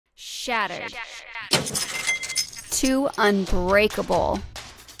shattered to unbreakable.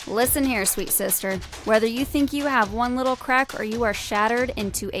 Listen here, sweet sister. Whether you think you have one little crack or you are shattered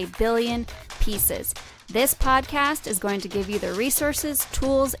into a billion pieces, this podcast is going to give you the resources,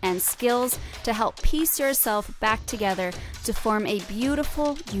 tools, and skills to help piece yourself back together to form a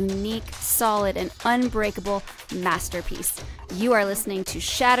beautiful, unique, solid, and unbreakable masterpiece. You are listening to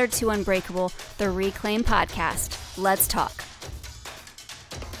Shattered to Unbreakable, the Reclaim Podcast. Let's talk.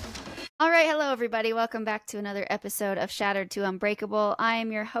 All right, hello everybody. Welcome back to another episode of Shattered to Unbreakable. I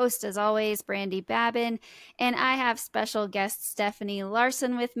am your host, as always, Brandy Babin, and I have special guest Stephanie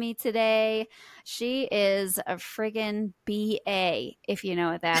Larsen with me today. She is a friggin' BA, if you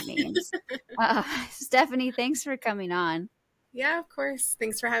know what that means. Stephanie, thanks for coming on. Yeah, of course.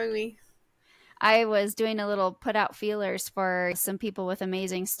 Thanks for having me. I was doing a little put out feelers for some people with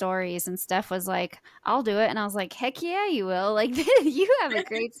amazing stories, and Steph was like, I'll do it. And I was like, heck yeah, you will. Like, you have a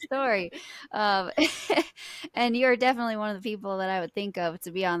great story. And you're definitely one of the people that I would think of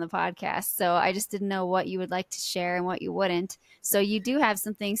to be on the podcast. So I just didn't know what you would like to share and what you wouldn't. So you do have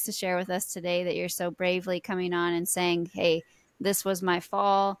some things to share with us today that you're so bravely coming on and saying, hey, this was my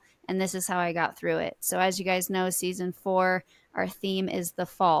fall and this is how I got through it. So as you guys know, season 4, our theme is the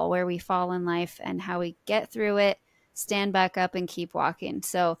fall, where we fall in life and how we get through it, stand back up, and keep walking.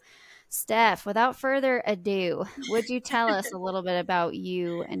 So, Steph, without further ado, would you tell us a little bit about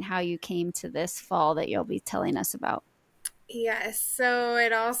you and how you came to this fall that you'll be telling us about? Yes. So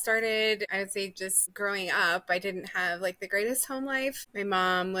it all started, I would say, just growing up. I didn't have like the greatest home life. My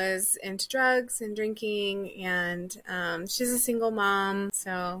mom was into drugs and drinking, and she's a single mom.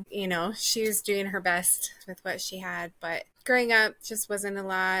 So, she was doing her best with what she had. But growing up just wasn't a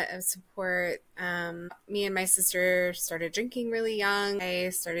lot of support. Me and my sister started drinking really young. I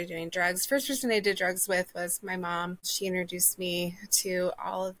started doing drugs. First person I did drugs with was my mom. She introduced me to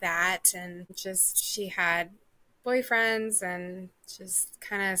all of that, and she had boyfriends and just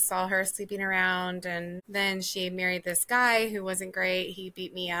kind of saw her sleeping around. And then she married this guy who wasn't great. He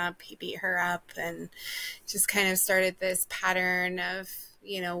beat me up, he beat her up, and just kind of started this pattern of,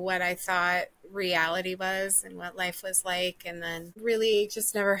 what I thought reality was and what life was like. And then really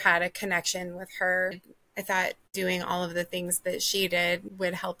just never had a connection with her. I thought doing all of the things that she did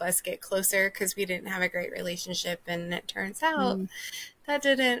would help us get closer because we didn't have a great relationship. And it turns out that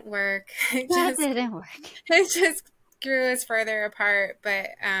didn't work. It just grew us further apart. But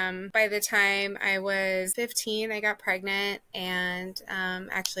by the time I was 15, I got pregnant and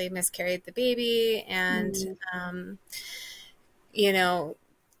actually miscarried the baby. And,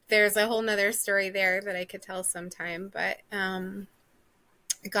 there's a whole nother story there that I could tell sometime. But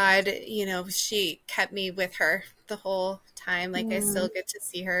God, she kept me with her the whole time. Like I still get to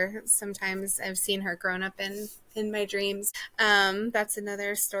see her. Sometimes I've seen her grown up in my dreams. That's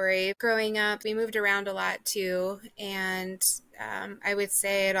another story. Growing up, we moved around a lot too. And I would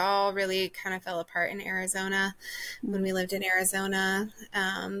say it all really kind of fell apart in Arizona when we lived in Arizona.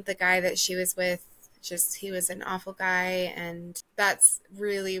 The guy that she was with, he was an awful guy. And that's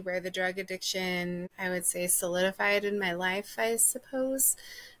really where the drug addiction, I would say, solidified in my life, I suppose.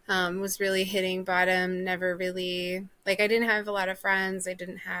 Was really hitting bottom. Never really, I didn't have a lot of friends. I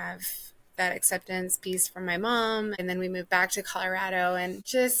didn't have that acceptance piece from my mom. And then we moved back to Colorado and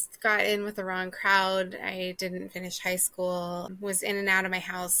just got in with the wrong crowd. I didn't finish high school, was in and out of my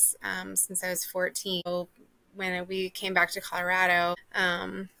house since I was 14. So when we came back to Colorado,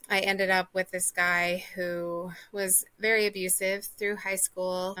 I ended up with this guy who was very abusive through high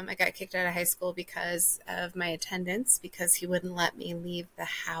school. I got kicked out of high school because of my attendance, because he wouldn't let me leave the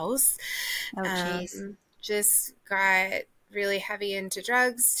house. Oh, geez. Just got really heavy into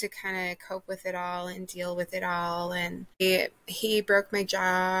drugs to kind of cope with it all and deal with it all. And he broke my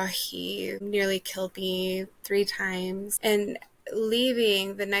jaw. He nearly killed me 3 times. And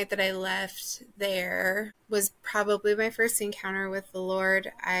leaving the night that I left there was probably my first encounter with the Lord.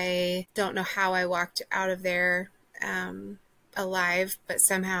 I don't know how I walked out of there alive, but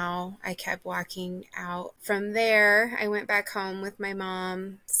somehow I kept walking out. From there, I went back home with my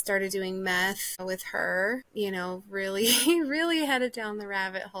mom, started doing meth with her, really, really headed down the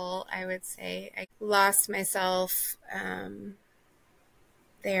rabbit hole, I would say. I lost myself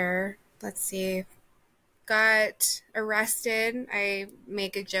there. Let's see. Got arrested. I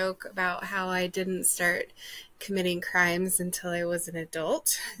make a joke about how I didn't start committing crimes until I was an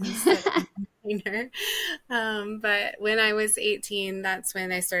adult instead of a minor. But when I was 18, that's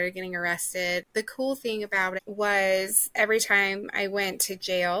when I started getting arrested. The cool thing about it was every time I went to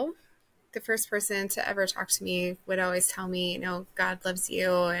jail, the first person to ever talk to me would always tell me, God loves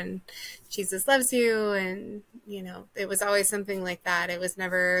you and Jesus loves you. And, it was always something like that. It was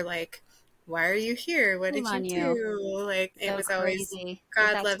never like, why are you here? What Shame did you on you. do? Like, it So was always, crazy that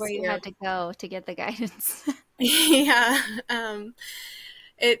God that's where loves you you. had to go to get the guidance. Yeah.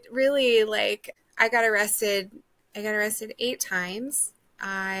 It really, like, I got arrested 8 times.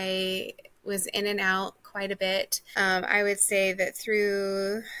 I was in and out quite a bit. I would say that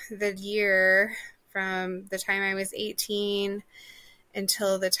through the year, from the time I was 18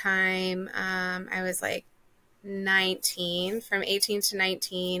 until the time I was like 19, from 18 to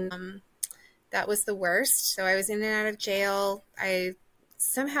 19, that was the worst. So I was in and out of jail. I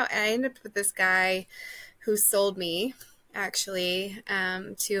ended up with this guy who sold me, actually,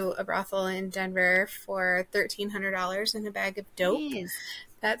 to a brothel in Denver for $1,300 and a bag of dope. Jeez.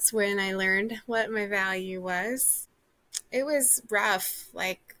 That's when I learned what my value was. It was rough,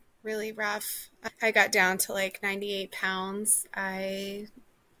 like really rough. I got down to like 98 pounds. I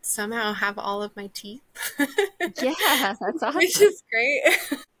somehow have all of my teeth, Yeah, that's which awesome. is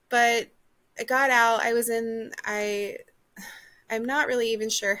great. But I got out. I'm not really even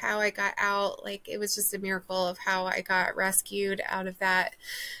sure how I got out. Like, it was just a miracle of how I got rescued out of that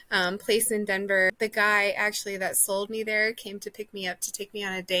place in Denver. The guy actually that sold me there came to pick me up to take me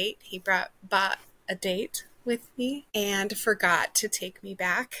on a date. He bought a date with me and forgot to take me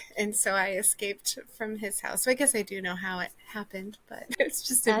back. And so I escaped from his house. So I guess I do know how it happened, but it's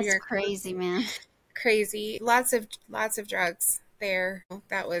just a That's miracle. crazy, man. Crazy. Lots of drugs there.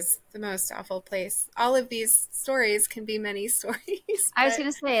 That was the most awful place. All of these stories can be many stories, I was but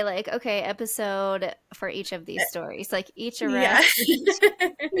gonna say, like, okay, episode for each of these stories, like each yeah. arrest,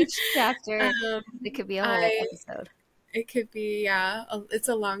 each chapter, um, it could be a whole I episode. it could be, yeah, it's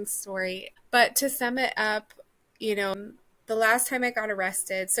a long story. But to sum it up, the last time I got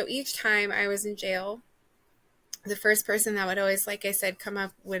arrested, so each time I was in jail, the first person that would always, like I said, come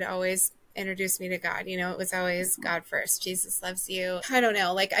up would always introduce me to God. It was always God first. Jesus loves you. I don't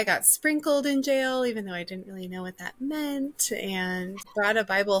know. Like, I got sprinkled in jail, even though I didn't really know what that meant, and brought a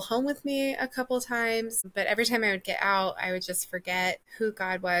Bible home with me a couple times. But every time I would get out, I would just forget who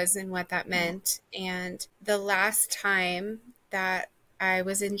God was and what that meant. And the last time that I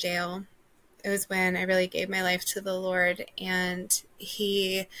was in jail, it was when I really gave my life to the Lord. And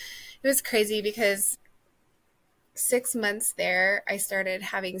it was crazy because 6 months there, I started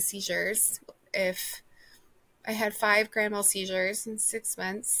having seizures. If I had 5 grand mal seizures in 6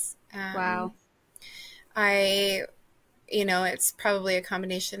 months, Wow. I, it's probably a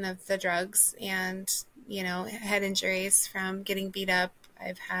combination of the drugs and, head injuries from getting beat up.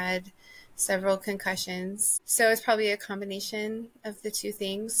 I've had several concussions. So it's probably a combination of the two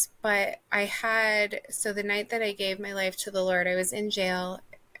things. But so the night that I gave my life to the Lord, I was in jail.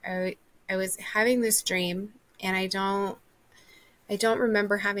 I was having this dream, and I don't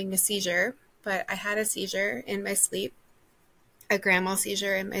remember having a seizure, but I had a seizure in my sleep, a grand mal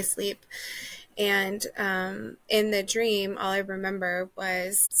seizure in my sleep. And in the dream, all I remember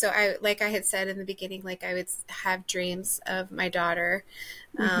was, like I had said in the beginning, like, I would have dreams of my daughter.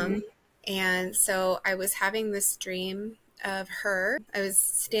 Mm-hmm. And so I was having this dream of her. I was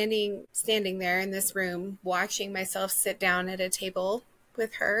standing there in this room, watching myself sit down at a table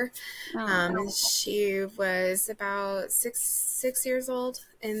with her. Oh, She was about six years old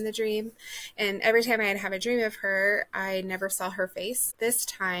in the dream. And every time I'd have a dream of her, I never saw her face. This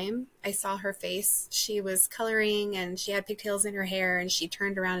time I saw her face. She was coloring and she had pigtails in her hair, and she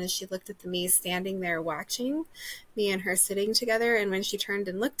turned around and she looked at the me standing there watching me and her sitting together. And when she turned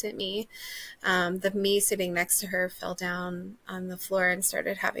and looked at me, the me sitting next to her fell down on the floor and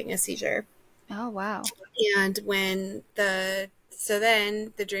started having a seizure. oh, wow. And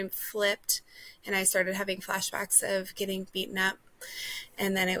then the dream flipped, and I started having flashbacks of getting beaten up.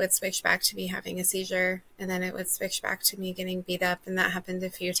 And then it would switch back to me having a seizure, and then it would switch back to me getting beat up. And that happened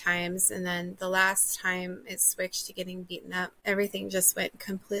a few times. And then the last time it switched to getting beaten up, everything just went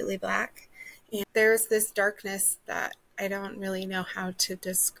completely black. And there was this darkness that I don't really know how to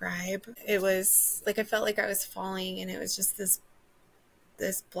describe. It was like I felt like I was falling, and it was just this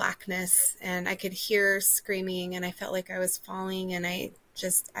blackness, and I could hear screaming, and I felt like I was falling, and I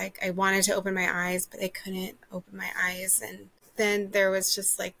wanted to open my eyes, but I couldn't open my eyes. And then there was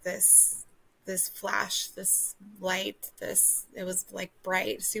just like this flash, this light, it was like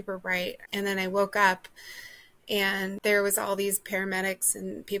bright, super bright. And then I woke up, and there was all these paramedics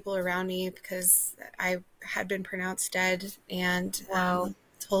and people around me because I had been pronounced dead, and Wow.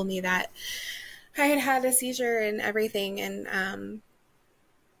 told me that I had had a seizure and everything. And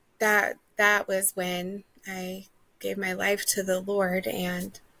that was when I gave my life to the Lord.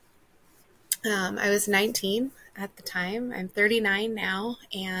 And I was 19 at the time. I'm 39 now,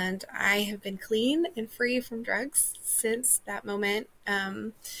 and I have been clean and free from drugs since that moment.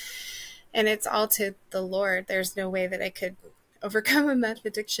 And it's all to the Lord. There's no way that I could overcome a meth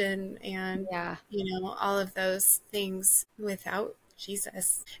addiction and, Yeah. all of those things without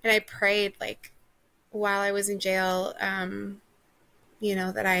Jesus. And I prayed like while I was in jail,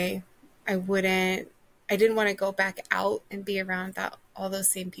 that I wouldn't, I didn't want to go back out and be around all those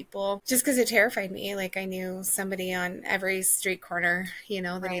same people just because it terrified me. Like I knew somebody on every street corner,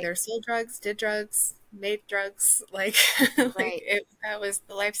 that Right. either sold drugs, did drugs, made drugs, like, Right. that was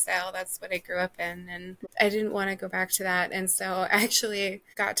the lifestyle. That's what I grew up in. And I didn't want to go back to that. And so I actually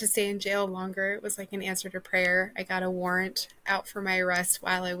got to stay in jail longer. It was like an answer to prayer. I got a warrant out for my arrest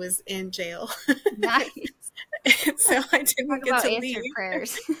while I was in jail. Nice. So I Talk didn't get about to answered leave.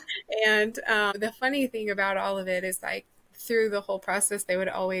 prayers. And the funny thing about all of it is like through the whole process, they would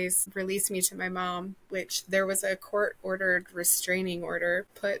always release me to my mom, which there was a court ordered restraining order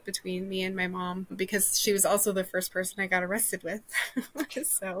put between me and my mom because she was also the first person I got arrested with.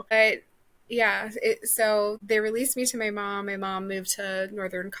 So, but yeah, so they released me to my mom. My mom moved to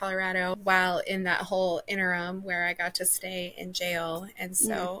northern Colorado while in that whole interim where I got to stay in jail. And Mm,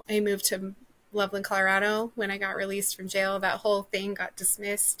 so I moved to Loveland, Colorado when I got released from jail. That whole thing got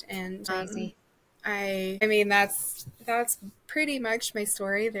dismissed, and crazy. I mean that's pretty much my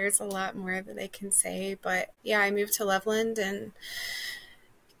story. There's a lot more that I can say, but yeah, I moved to Loveland and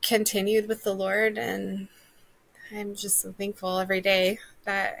continued with the Lord, and I'm just so thankful every day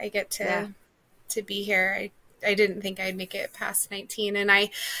that I get Yeah. to be here. I didn't think I'd make it past 19, and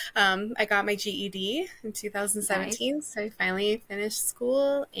I got my GED in Nice. 2017, so I finally finished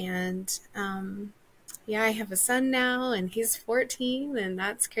school, and yeah, I have a son now, and he's 14, and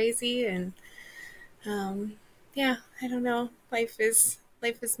that's crazy, and um, yeah, I don't know. Life is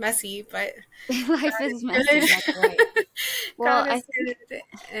messy, but Life God is is messy. That's right. good. Well, God I is think good,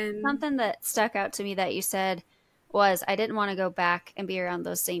 and something that stuck out to me that you said was I didn't want to go back and be around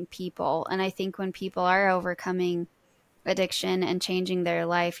those same people. And I think when people are overcoming addiction and changing their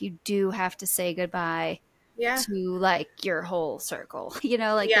life, you do have to say goodbye yeah, to like your whole circle.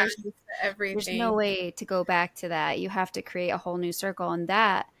 Like yeah, there's no everything. way to go back to that. You have to create a whole new circle, and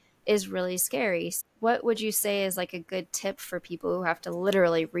that is really scary. What would you say is like a good tip for people who have to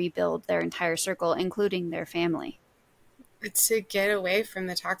literally rebuild their entire circle, including their family? To get away from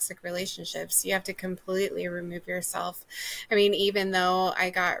the toxic relationships, you have to completely remove yourself. I mean, even though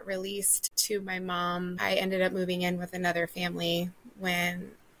I got released to my mom, I ended up moving in with another family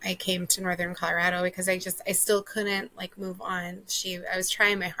when I came to northern Colorado because I still couldn't like move on. I was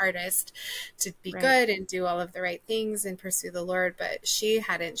trying my hardest to be Right. good and do all of the right things and pursue the Lord, but she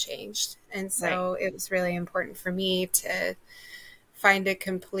hadn't changed. And Right. so it was really important for me to find a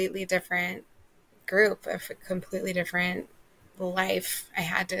completely different group, a completely different life. I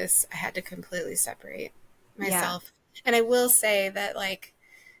had to completely separate Yeah. myself. And I will say that like,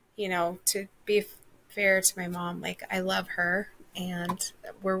 to be fair to my mom, like I love her and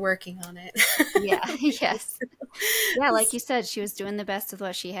we're working on it. Yeah. Yes. Yeah, like you said, she was doing the best with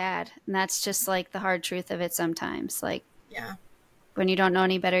what she had. And that's just like the hard truth of it sometimes. Like Yeah. when you don't know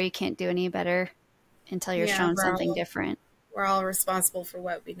any better, you can't do any better until you're Yeah, shown we're something all different. we're all responsible for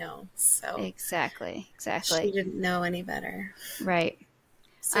what we know. So Exactly. she Exactly. didn't know any better. Right.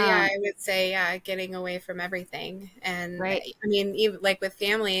 So yeah, Um, I would say yeah, getting away from everything. And right. I mean, even like with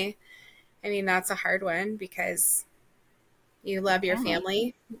family, I mean that's a hard one because you love your Family.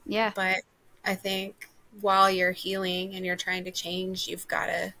 family, Yeah. but I think while you're healing and you're trying to change, you've got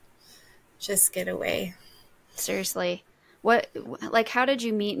to just get away. Seriously. Like, how did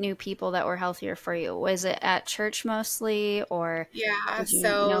you meet new people that were healthier for you? Was it at church mostly, or Yeah, did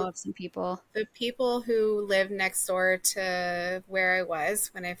you know so of some people? the people who lived next door to where I was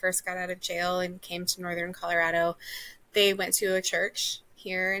when I first got out of jail and came to northern Colorado, they went to a church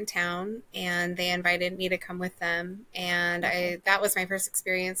here in town and they invited me to come with them, and Okay. I that was my first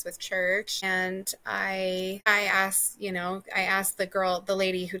experience with church. And I asked, I asked the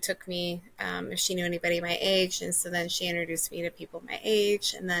lady who took me, if she knew anybody my age, and so then she introduced me to people my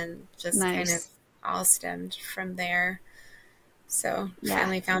age, and then just kind of Nice. all stemmed from there. So Yeah.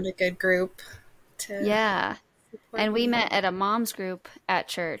 finally found a good group to Yeah. support And we me. met at a mom's group at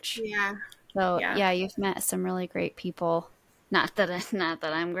church. Yeah, So yeah. yeah, you've met some really great people. Not that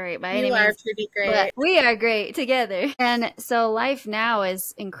I'm great by any You are means, pretty but great. we are great together. And so life now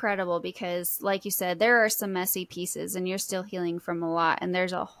is incredible because, like you said, there are some messy pieces and you're still healing from a lot. And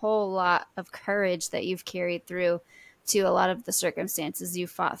there's a whole lot of courage that you've carried through to a lot of the circumstances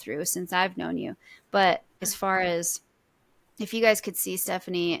you've fought through since I've known you. But as far as If you guys could see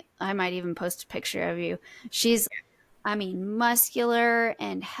Stephanie, I might even post a picture of you. She's, I mean, muscular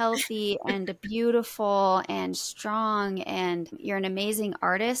and healthy and beautiful and strong. And you're an amazing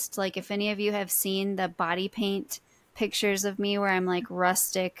artist. Like, if any of you have seen the body paint pictures of me where I'm like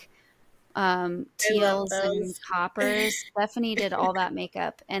rustic, I love teals and those. coppers, Stephanie did all that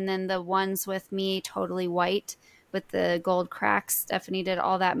makeup. And then the ones with me totally white with the gold cracks, Stephanie did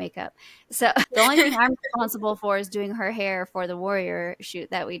all that makeup. So the only thing I'm responsible for is doing her hair for the warrior shoot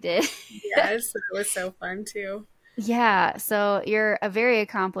that we did. Yes, that was so fun too. Yeah, so you're a very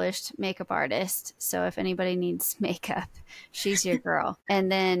accomplished makeup artist. So if anybody needs makeup, she's your girl. And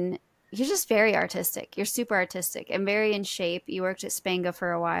then you're just very artistic. You're super artistic and very in shape. You worked at Spanga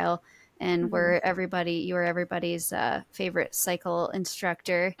for a while and Mhm. you were everybody's favorite cycle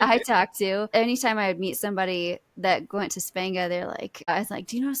instructor I talked to. Anytime I would meet somebody that went to Spanga, they're like, I was like,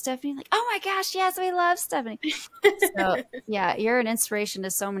 do you know Stephanie? Like, oh my gosh, yes, we love Stephanie. So yeah, you're an inspiration to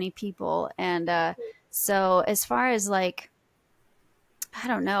so many people. And so as far as like, I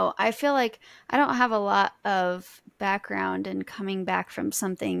don't know, I feel like I don't have a lot of background in coming back from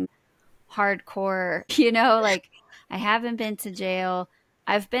something hardcore, like I haven't been to jail.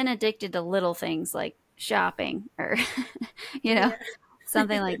 I've been addicted to little things like shopping or, you know, Yeah.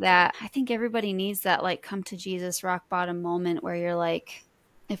 something like that. I think everybody needs that like come to Jesus rock bottom moment where you're like,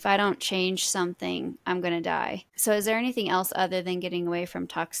 if I don't change something, I'm going to die. So, is there anything else other than getting away from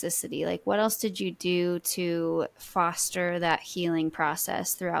toxicity? Like, what else did you do to foster that healing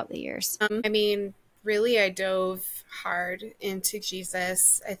process throughout the years? I mean, really, I dove hard into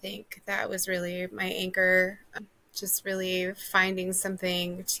Jesus. I think that was really my anchor. Just really finding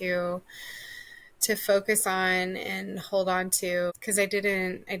something to focus on and hold on to, because I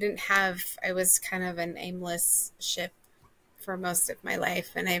was kind of an aimless ship for most of my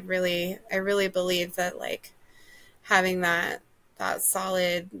life, and I really believe that like having that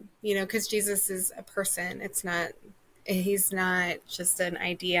solid, because Jesus is a person. He's not just an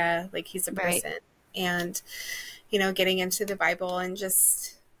idea, like he's a Right. person. And getting into the Bible and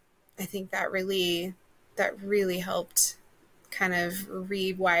just, I think that really helped kind of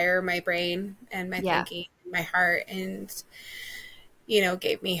rewire my brain and my Yeah. thinking, my heart, and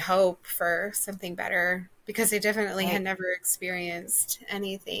gave me hope for something better, because I definitely had Right. never experienced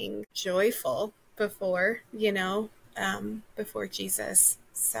anything joyful before, before Jesus.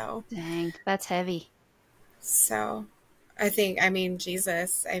 Dang, that's heavy. So I mean,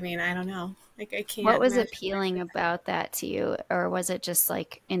 Jesus, I mean, I don't know. Like, I What can't was imagine appealing about that to you? Or was it just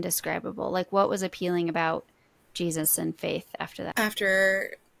like indescribable? Like, what was appealing about Jesus and faith after that?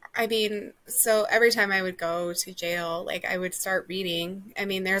 after. I mean, so every time I would go to jail, like I would start reading. I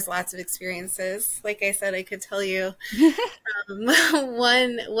mean, there's lots of experiences. Like I said, I could tell you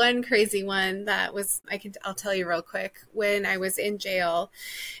one crazy one that was I'll tell you real quick. When I was in jail,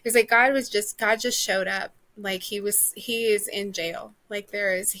 it was like God just showed up. Like he is in jail. Like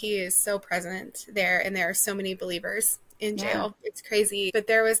he is so present there, and there are so many believers in Yeah. jail. It's crazy. But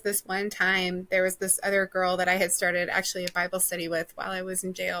there was this one time, there was this other girl that I had started actually a Bible study with while I was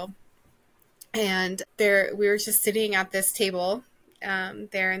in jail. And there we were just sitting at this table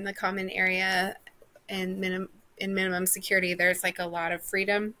there in the common area, and minimum security. There's like a lot of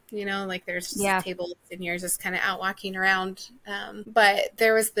freedom, like there's just Yeah. tables and you're just kind of out walking around. But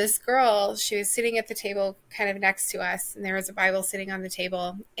there was this girl, she was sitting at the table kind of next to us, and there was a Bible sitting on the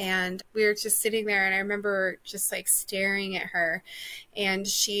table, and we were just sitting there, and I remember just like staring at her, and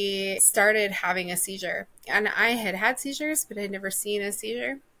she started having a seizure. And I had had seizures, but I'd never seen a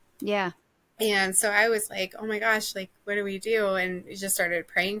seizure. Yeah. And so I was like, oh my gosh, like, what do we do? And we just started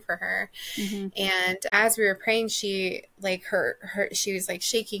praying for her. Hmm. And as we were praying, she like she was like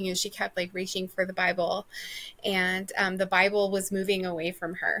shaking, and she kept like reaching for the Bible, and the Bible was moving away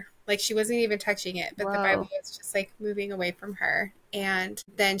from her. Like, she wasn't even touching it, but the Bible Whoa. was just like moving away from her. And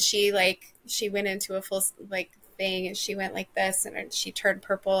then she went into a full like thing, and she went like this, and she turned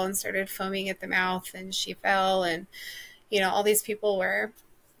purple and started foaming at the mouth, and she fell. And all these people were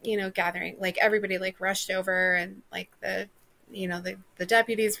gathering, like everybody like rushed over, and like the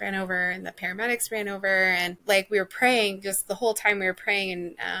deputies ran over, and the paramedics ran over, and like we were praying just the whole time we were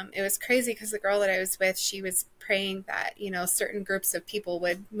praying. And it was crazy, because the girl that I was with, she was praying that certain groups of people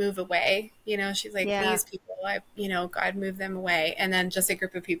would move away. She's like, Yeah. these people, God move them away, and then just a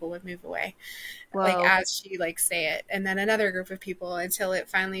group of people would move away, like Whoa. as she like say it, and then another group of people, until it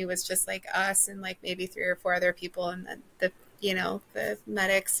finally was just like us and like maybe 3 or 4 other people, and then the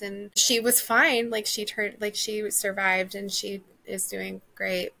medics. And she was fine. Like, she survived, and she is doing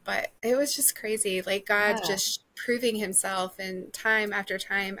great. But it was just crazy. Like, God Yeah. just proving himself, and time after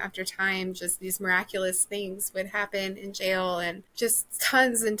time after time, just these miraculous things would happen in jail, and just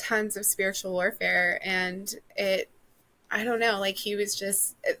tons and tons of spiritual warfare. And I don't know, like he was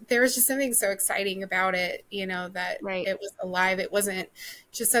just, there was just something so exciting about it, that Right. it was alive. It wasn't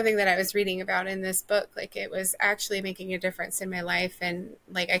just something that I was reading about in this book. Like it was actually making a difference in my life. And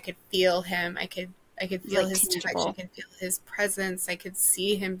like, I could feel him. I could feel Like his touch. I tangible. could feel his presence. I could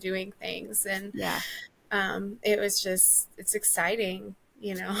see him doing things. And Yeah. it was just, it's exciting,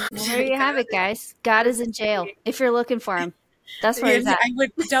 Well, there you have it, guys. God is is in jail. If you're looking for him, that's where he's at. I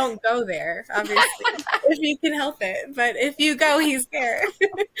would don't go there, obviously, if you can help it. But if you go, he's there.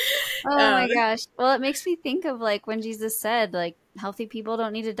 Oh um, my gosh. Well, it makes me think of like when Jesus said, like, healthy people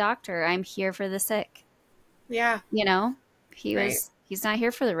don't need a doctor. I'm here for the sick. yeah, You know, right. he's not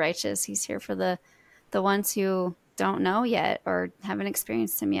here for the righteous. He's here for the ones who don't know yet or haven't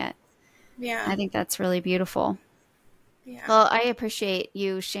experienced him yet. I Yeah, think that's really beautiful. yeah, Well, I appreciate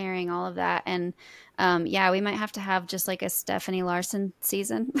you sharing all of that. And yeah, we might have to have just like a Stephanie Larsen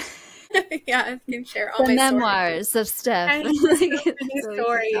season. yeah. I can share all The my stories. memoirs of Steph. I know so Like, many so we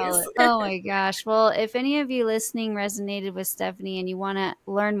could tell stories. it. Oh my gosh. Well, if any of you listening resonated with Stephanie and you want to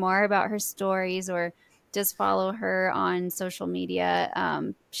learn more about her stories or just follow her on social media,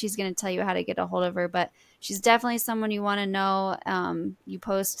 she's going to tell you how to get a hold of her. But she's definitely someone you want to know. You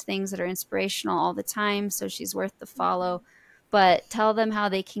post things that are inspirational all the time, so she's worth the follow. But tell them how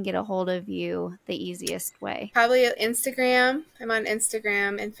they can get a hold of you the easiest way. Probably Instagram. I'm on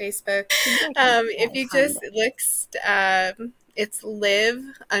Instagram and Facebook. I think I can If you find just it. look, it's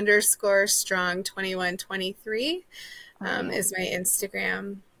live_strong 2123 Oh yeah. is my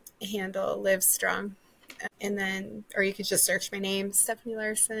Instagram handle, live strong. And then, or you could just search my name, Stephanie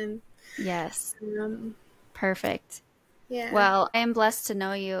Larsen. Yes. Um, Perfect. yeah, Well, I am blessed to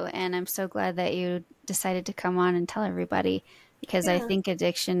know you, and I'm so glad that you decided to come on and tell everybody because I yeah, think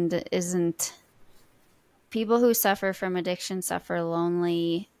addiction isn't, people who suffer from addiction suffer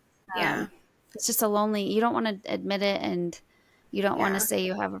lonely. yeah, Um, it's just a lonely, you don't want to admit it and you don't want to yeah, say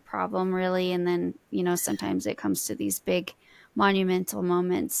you have a problem really. And then, sometimes it comes to these big monumental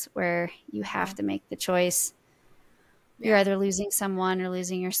moments where you have yeah, to make the choice. You're yeah, either losing someone or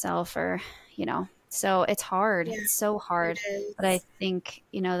losing yourself so it's hard. yeah. It's so It hard. But I is. think,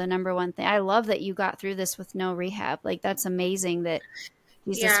 the number one thing, I love that you got through this with no rehab. Like that's amazing that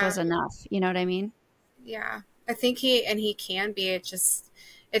Jesus Yeah, was enough. You know what I mean? yeah. I think he can be.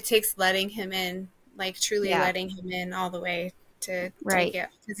 It takes letting him in, like truly Yeah. letting him in all the way to take Right. it.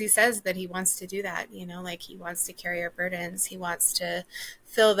 Because he says that he wants to do that, like he wants to carry our burdens. He wants to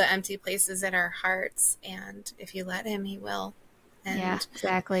fill the empty places in our hearts. And if you let him, he will. Yeah, And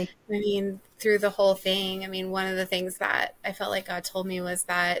exactly. I mean, through the whole thing, I mean, one of the things that I felt like God told me was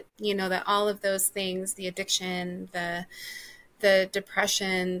that, that all of those things, the addiction, the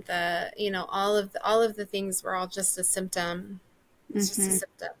depression, all of the things were all just a symptom. It's just a Mm-hmm.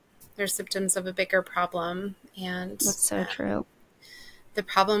 symptom. They're symptoms of a bigger problem. And That's so true. the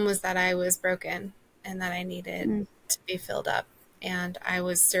problem was that I was broken and that I needed Mm. to be filled up. And I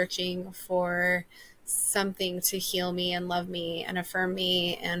was searching for something to heal me and love me and affirm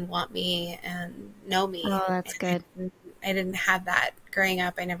me and want me and know me. Oh, that's good. And I didn't have that growing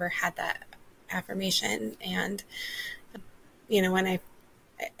up. I never had that affirmation. And, when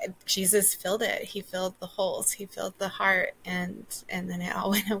Jesus filled it. He filled the holes. He filled the heart, and then it all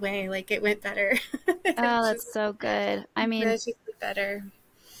went away. Like it went better. Oh, It that's just so good. I mean, magically better.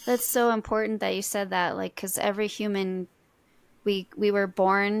 that's so important that you said that, like, because every human, we were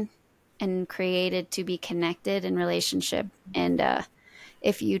born and created to be connected in relationship. And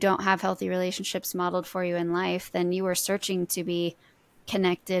if you don't have healthy relationships modeled for you in life, then you are searching to be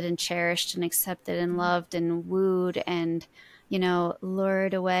connected and cherished and accepted and loved and wooed and,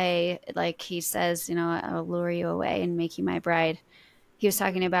 lured away. Like he says, I'll lure you away and make you my bride. He was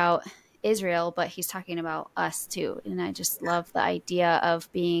talking about Israel, but he's talking about us too. And I just love the idea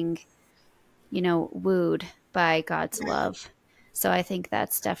of being, wooed by God's Yeah, love. So I think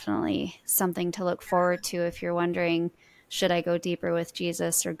that's definitely something to look forward to if you're wondering, should I go deeper with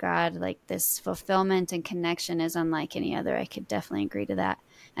Jesus or God? Like this fulfillment and connection is unlike any other. I could definitely agree to that.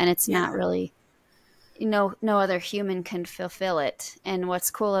 And it's yeah, not really, no other human can fulfill it. And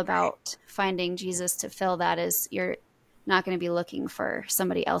what's cool right. about finding Jesus to fill that is you're not going to be looking for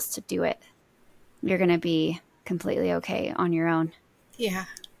somebody else to do it. You're going to be completely okay on your own. Yeah,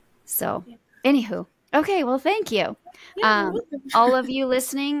 So, yeah, anywho, okay, well, thank you. yeah. You're welcome. All of you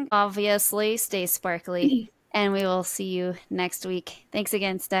listening, obviously, stay sparkly, and we will see you next week. Thanks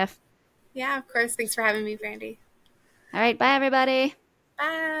again, Steph. Yeah, of course. Thanks for having me, Brandy. All right, bye, everybody.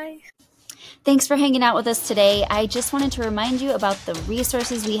 Bye. Thanks for hanging out with us today. I just wanted to remind you about the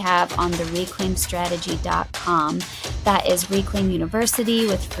resources we have on the reclaimstrategy.com. That is Reclaim University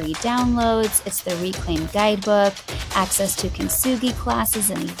with free downloads. It's the Reclaim Guidebook, access to Kintsugi classes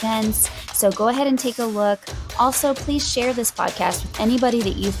and events. So go ahead and take a look. Also, please share this podcast with anybody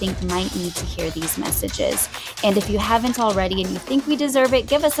that you think might need to hear these messages. And if you haven't already and you think we deserve it,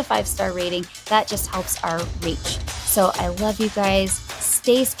 give us a 5-star rating. That just helps our reach. So I love you guys.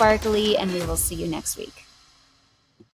 Stay sparkly, and we will see you next week.